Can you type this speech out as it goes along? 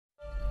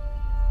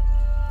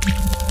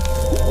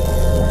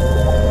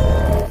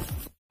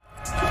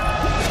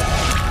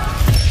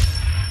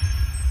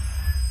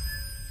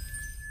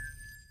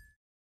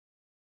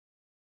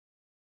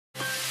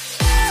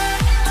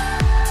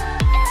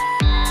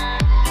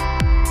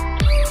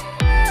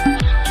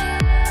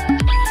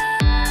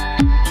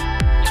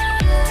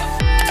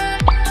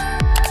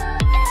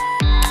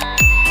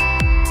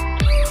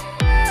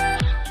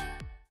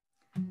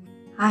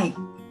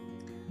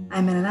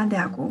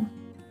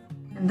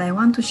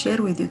want to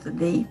share with you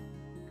today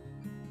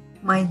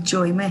my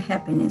joy, my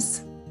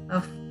happiness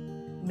of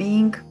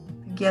being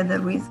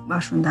together with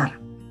Vashundara.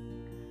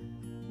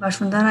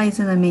 Vashundara is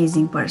an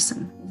amazing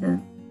person.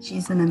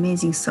 She's an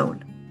amazing soul.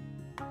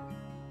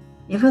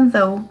 Even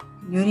though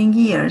during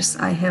years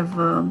I have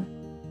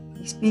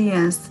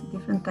experienced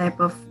different type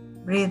of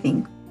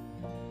breathing,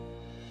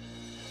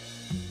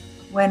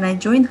 when I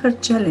joined her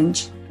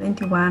challenge,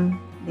 21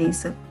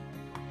 days of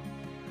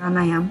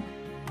pranayama,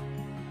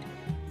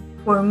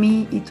 for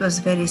me it was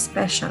very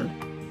special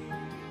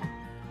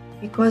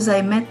because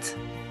I met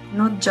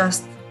not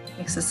just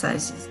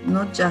exercises,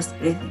 not just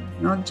breathing,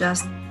 not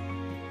just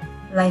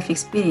life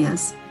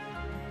experience.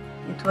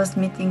 It was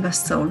meeting a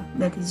soul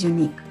that is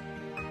unique.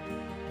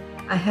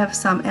 I have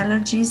some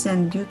allergies,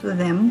 and due to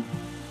them,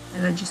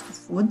 allergies to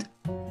food,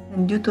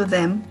 and due to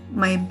them,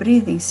 my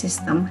breathing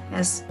system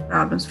has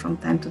problems from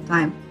time to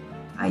time.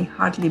 I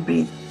hardly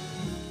breathe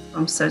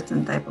from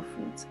certain type of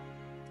foods.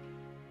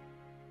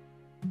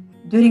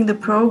 During the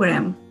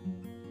program,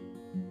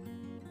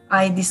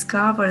 I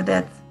discovered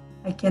that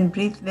I can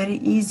breathe very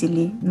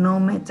easily no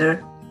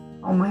matter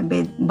how my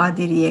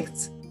body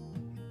reacts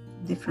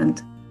to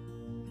different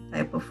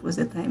type of foods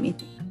that I'm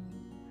eating.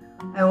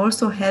 I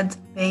also had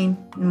pain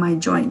in my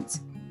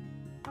joints.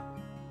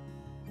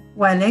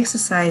 While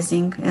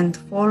exercising and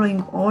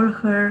following all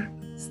her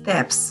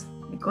steps,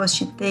 because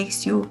she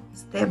takes you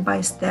step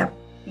by step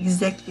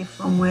exactly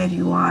from where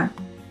you are.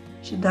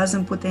 She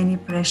doesn't put any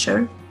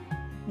pressure,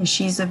 and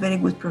she's a very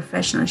good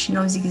professional. She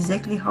knows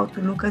exactly how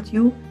to look at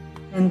you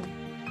and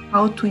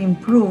how to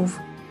improve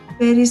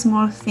very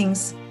small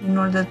things in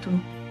order to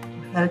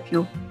help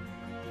you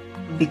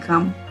to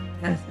become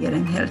healthier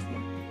and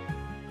healthier.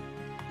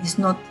 It's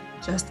not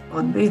just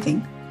about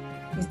breathing.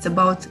 It's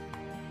about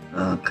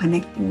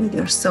connecting with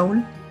your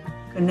soul,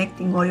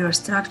 connecting all your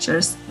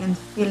structures and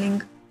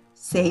feeling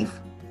safe,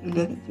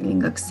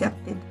 feeling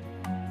accepted,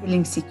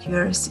 feeling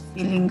secure,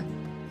 feeling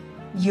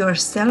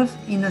yourself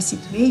in a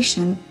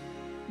situation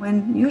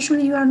when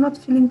usually you are not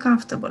feeling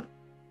comfortable,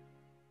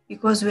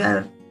 because we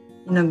are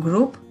in a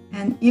group,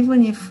 and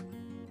even if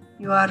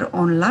you are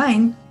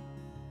online,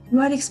 you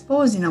are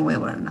exposed in a way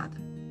or another.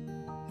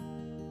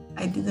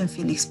 I didn't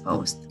feel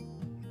exposed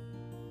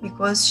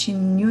because she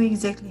knew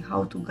exactly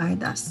how to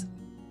guide us.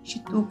 She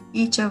took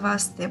each of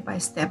us step by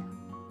step,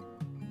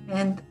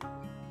 and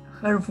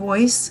her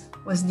voice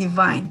was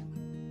divine.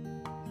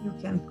 You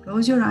can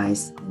close your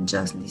eyes and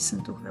just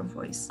listen to her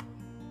voice.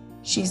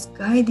 She's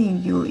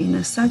guiding you in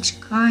a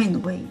such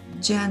kind way,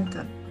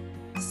 gentle,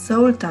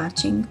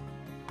 soul-touching,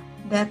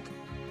 that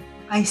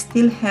I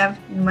still have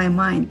in my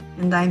mind,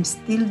 and I'm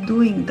still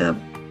doing the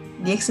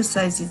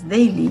exercises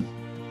daily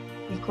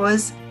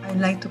because I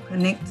like to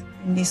connect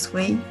in this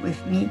way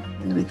with me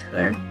and with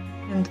her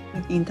and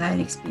with the entire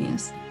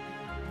experience.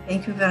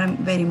 Thank you very,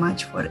 very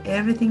much for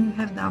everything you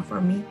have done for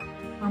me,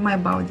 for my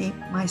body,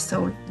 my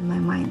soul, and my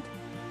mind.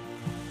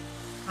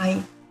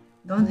 I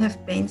don't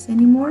have pains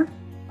anymore.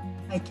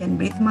 I can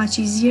breathe much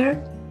easier,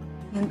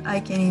 and I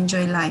can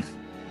enjoy life.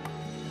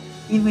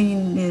 Even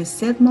in the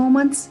sad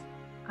moments,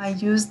 I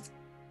used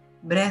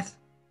breath,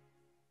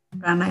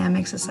 pranayama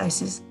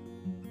exercises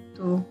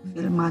to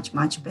feel much,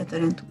 much better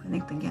and to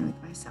connect again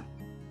with myself.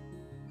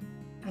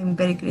 I'm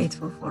very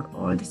grateful for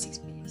all this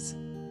experience.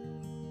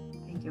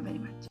 Thank you very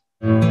much.